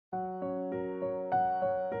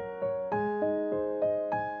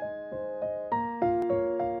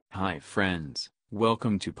Hi friends,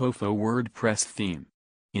 welcome to POFO WordPress Theme.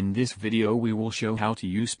 In this video we will show how to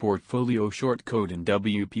use portfolio shortcode in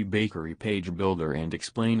WP Bakery Page Builder and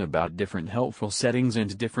explain about different helpful settings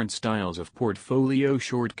and different styles of portfolio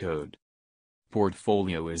shortcode.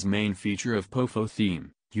 Portfolio is main feature of POFO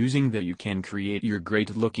theme. Using that you can create your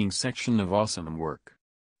great looking section of awesome work.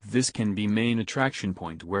 This can be main attraction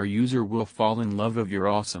point where user will fall in love of your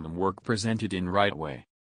awesome work presented in right way.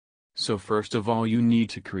 So first of all you need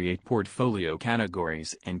to create portfolio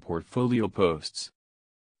categories and portfolio posts.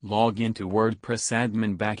 Log into WordPress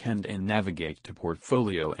admin backend and navigate to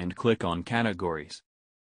portfolio and click on categories.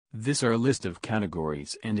 This are a list of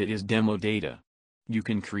categories and it is demo data. You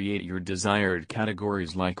can create your desired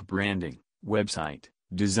categories like branding, website,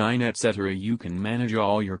 design etc. You can manage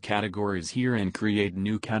all your categories here and create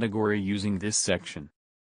new category using this section.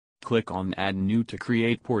 Click on Add New to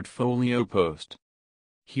create portfolio post.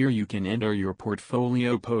 Here you can enter your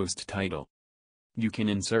portfolio post title. You can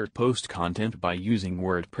insert post content by using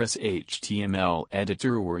WordPress HTML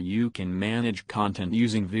editor or you can manage content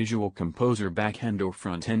using Visual Composer backend or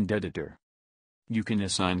front-end editor. You can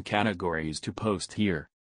assign categories to post here.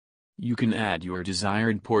 You can add your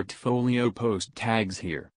desired portfolio post tags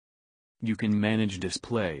here. You can manage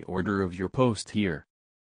display order of your post here.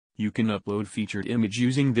 You can upload featured image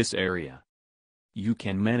using this area. You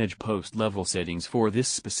can manage post level settings for this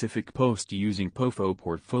specific post using POFO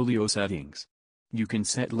portfolio settings. You can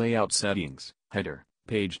set layout settings, header,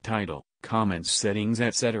 page title, comments settings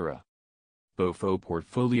etc. POFO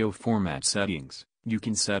portfolio format settings. You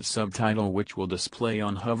can set subtitle which will display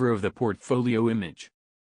on hover of the portfolio image.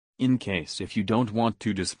 In case if you don't want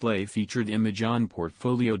to display featured image on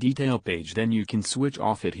portfolio detail page then you can switch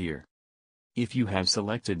off it here. If you have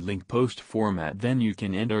selected link post format then you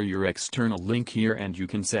can enter your external link here and you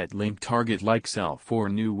can set link target like self or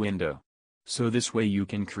new window. So this way you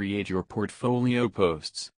can create your portfolio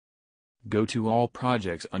posts. Go to all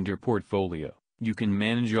projects under portfolio. You can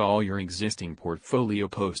manage all your existing portfolio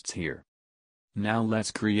posts here. Now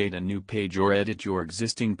let's create a new page or edit your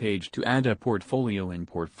existing page to add a portfolio in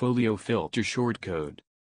portfolio filter shortcode.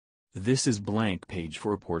 This is blank page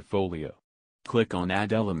for portfolio. Click on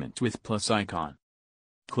Add Element with plus icon.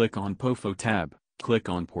 Click on POFO tab, click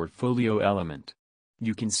on Portfolio Element.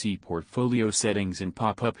 You can see portfolio settings and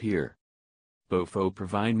pop up here. POFO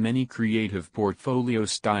provide many creative portfolio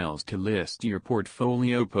styles to list your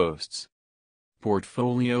portfolio posts.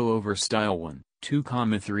 Portfolio over style 1, 2,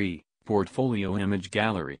 3, portfolio image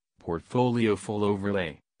gallery, portfolio full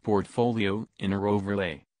overlay, portfolio inner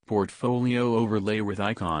overlay, portfolio overlay with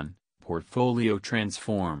icon, portfolio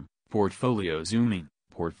transform, portfolio zooming,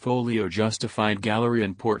 portfolio justified gallery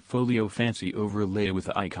and portfolio fancy overlay with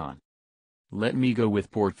icon. Let me go with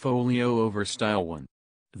portfolio over style 1.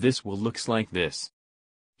 This will looks like this.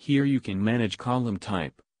 Here you can manage column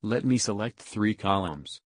type. Let me select 3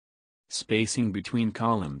 columns. Spacing between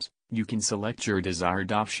columns, you can select your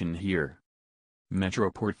desired option here. Metro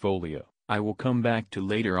portfolio, I will come back to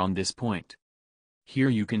later on this point. Here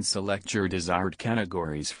you can select your desired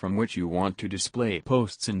categories from which you want to display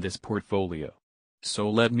posts in this portfolio. So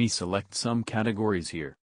let me select some categories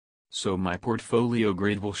here. So my portfolio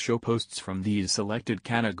grid will show posts from these selected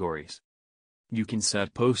categories. You can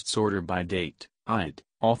set posts order by date, ID,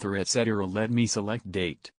 author etc. Let me select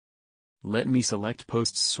date. Let me select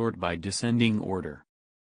posts sort by descending order.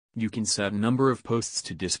 You can set number of posts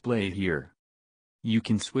to display here. You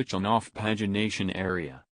can switch on off pagination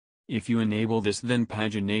area. If you enable this then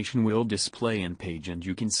pagination will display in page and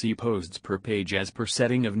you can see posts per page as per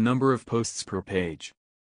setting of number of posts per page.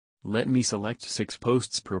 Let me select 6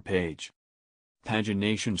 posts per page.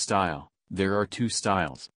 Pagination style, there are 2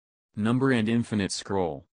 styles. Number and infinite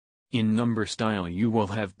scroll. In number style you will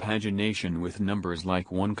have pagination with numbers like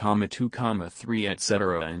 1, 2, 3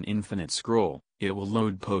 etc. In infinite scroll, it will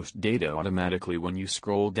load post data automatically when you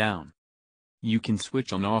scroll down. You can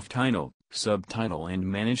switch on off title, subtitle and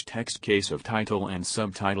manage text case of title and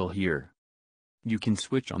subtitle here. You can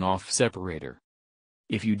switch on off separator.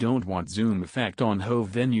 If you don't want zoom effect on hover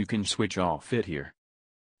then you can switch off it here.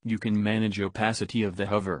 You can manage opacity of the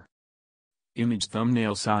hover. Image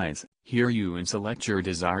thumbnail size, here you can select your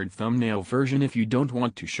desired thumbnail version if you don't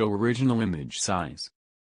want to show original image size.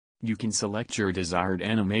 You can select your desired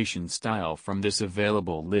animation style from this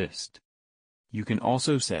available list. You can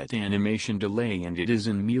also set animation delay and it is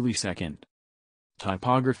in millisecond.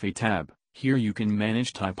 Typography tab, here you can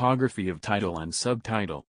manage typography of title and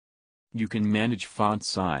subtitle. You can manage font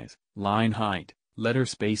size, line height, letter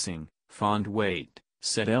spacing, font weight,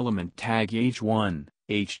 set element tag H1,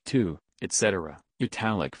 H2, etc.,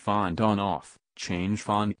 italic font on off, change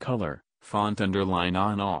font color, Font underline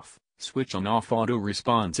on-off, switch on-off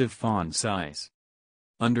auto-responsive font size.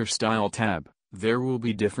 Under Style tab, there will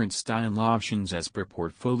be different style options as per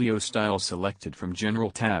portfolio style selected from General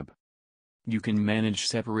tab. You can manage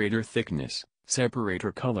separator thickness,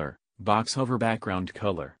 separator color, box hover background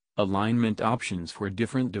color, alignment options for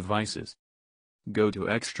different devices. Go to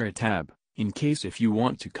Extra tab. In case if you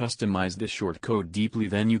want to customize the shortcode deeply,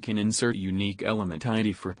 then you can insert unique element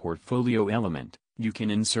ID for portfolio element. You can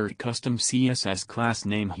insert custom CSS class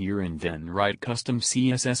name here and then write custom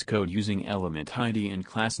CSS code using element ID and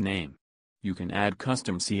class name. You can add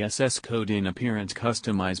custom CSS code in Appearance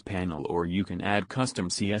Customize panel, or you can add custom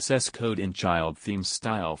CSS code in Child Theme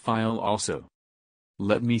style file also.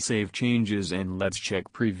 Let me save changes and let's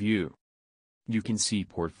check preview. You can see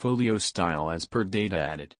portfolio style as per data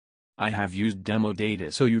added. I have used demo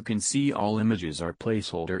data so you can see all images are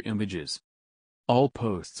placeholder images. All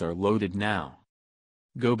posts are loaded now.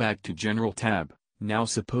 Go back to General tab. Now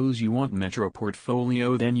suppose you want Metro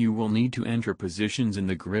Portfolio, then you will need to enter positions in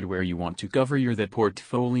the grid where you want to cover your that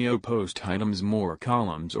portfolio post items, more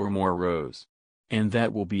columns or more rows. And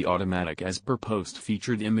that will be automatic as per post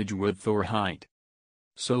featured image width or height.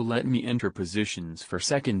 So let me enter positions for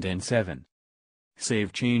 2nd and 7.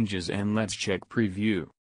 Save changes and let's check preview.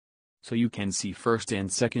 So you can see 1st and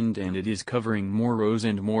 2nd and it is covering more rows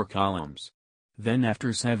and more columns. Then after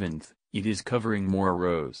 7th, it is covering more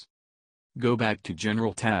rows. Go back to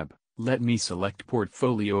General tab, let me select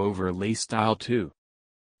Portfolio Overlay Style 2.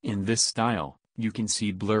 In this style, you can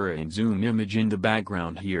see blur and zoom image in the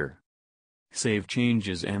background here. Save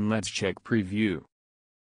changes and let's check preview.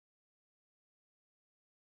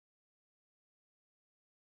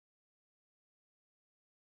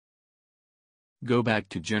 Go back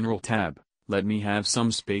to General tab, let me have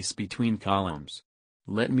some space between columns.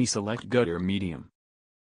 Let me select gutter medium.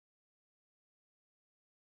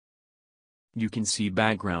 You can see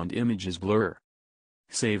background images blur.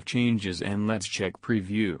 Save changes and let's check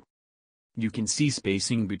preview. You can see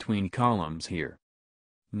spacing between columns here.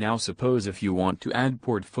 Now suppose if you want to add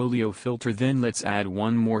portfolio filter, then let's add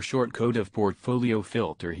one more shortcode of portfolio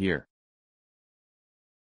filter here.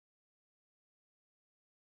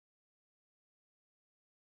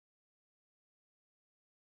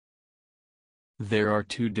 There are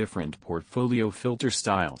two different portfolio filter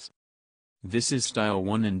styles. This is style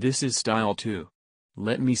 1 and this is style 2.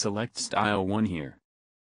 Let me select style 1 here.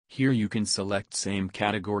 Here you can select same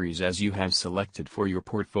categories as you have selected for your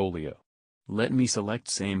portfolio. Let me select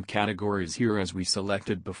same categories here as we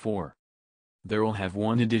selected before. There will have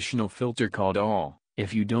one additional filter called all.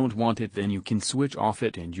 If you don't want it, then you can switch off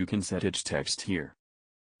it and you can set its text here.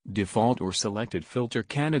 Default or selected filter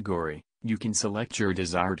category. You can select your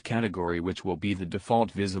desired category, which will be the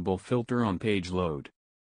default visible filter on page load.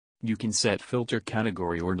 You can set filter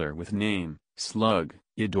category order with name, slug,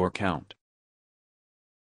 id or count.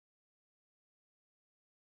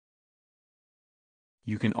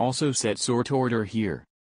 You can also set sort order here.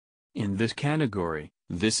 In this category,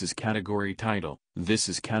 this is category title, this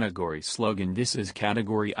is category slug and this is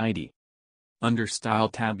category ID. Under Style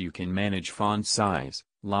tab you can manage font size,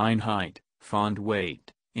 line height, font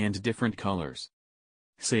weight, and different colors.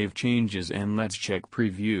 Save changes and let's check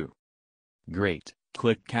preview. Great,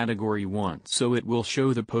 click category 1 so it will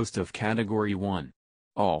show the post of category 1.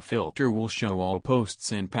 All filter will show all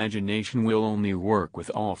posts and pagination will only work with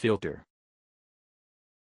all filter.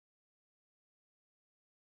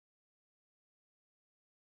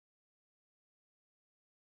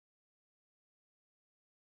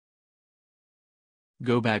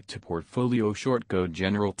 Go back to Portfolio Shortcode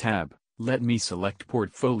General tab. Let me select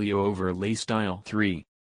Portfolio Overlay Style 3.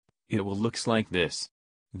 It will looks like this.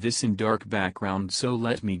 This in dark background, so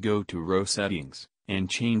let me go to Row Settings, and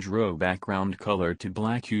change row background color to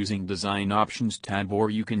black using Design Options tab, or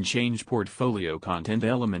you can change Portfolio Content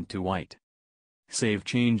Element to white. Save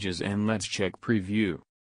changes and let's check preview.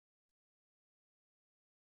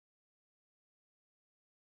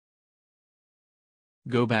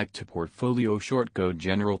 Go back to Portfolio Shortcode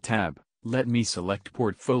General tab. Let me select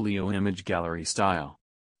Portfolio Image Gallery Style.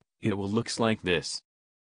 It will looks like this.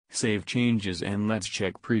 Save changes and let's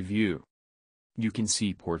check preview. You can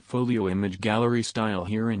see Portfolio Image Gallery Style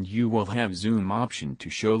here, and you will have zoom option to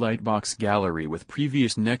show Lightbox Gallery with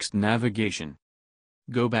previous next navigation.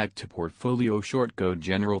 Go back to Portfolio Shortcode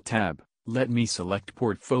General tab. Let me select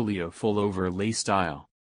Portfolio Full Overlay Style.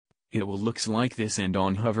 It will looks like this, and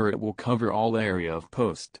on hover it will cover all area of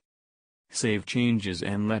post. Save changes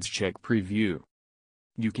and let's check preview.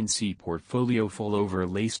 You can see Portfolio Full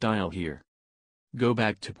Overlay Style here. Go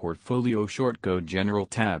back to Portfolio Shortcode General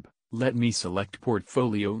tab. Let me select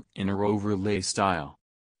Portfolio Inner Overlay Style.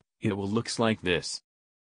 It will looks like this.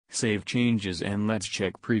 Save changes and let's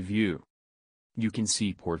check preview. You can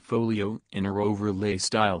see portfolio inner overlay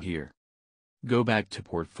style here. Go back to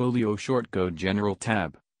portfolio shortcode general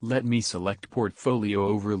tab, let me select portfolio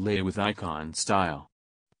overlay with icon style.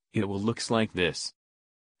 It will looks like this.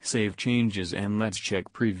 Save changes and let's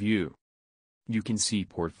check preview. You can see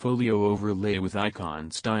portfolio overlay with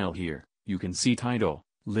icon style here. You can see title,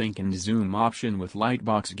 link and zoom option with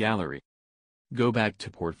lightbox gallery. Go back to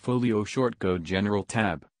portfolio shortcode general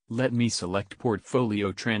tab, let me select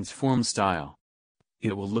portfolio transform style.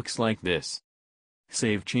 It will looks like this.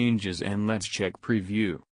 Save changes and let's check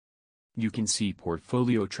preview. You can see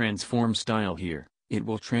portfolio transform style here. It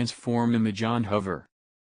will transform image on hover.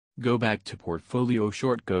 Go back to portfolio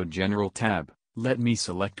shortcode general tab, let me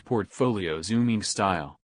select portfolio zooming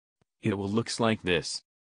style. It will looks like this.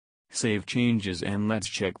 Save changes and let's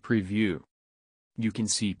check preview. You can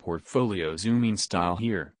see portfolio zooming style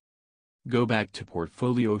here. Go back to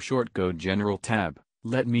portfolio shortcode general tab,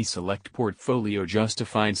 let me select portfolio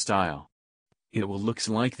justified style. It will looks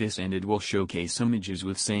like this and it will showcase images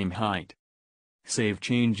with same height. Save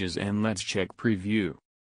changes and let's check preview.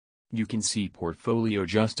 You can see portfolio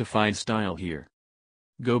justified style here.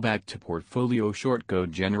 Go back to portfolio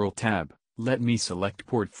shortcode general tab, let me select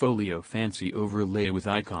portfolio fancy overlay with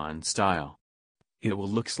icon style. It will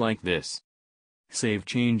looks like this. Save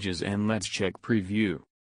changes and let's check preview.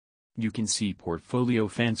 You can see portfolio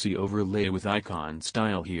fancy overlay with icon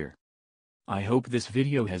style here. I hope this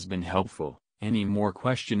video has been helpful. Any more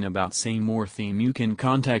question about same or theme you can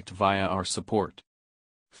contact via our support.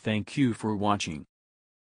 Thank you for watching.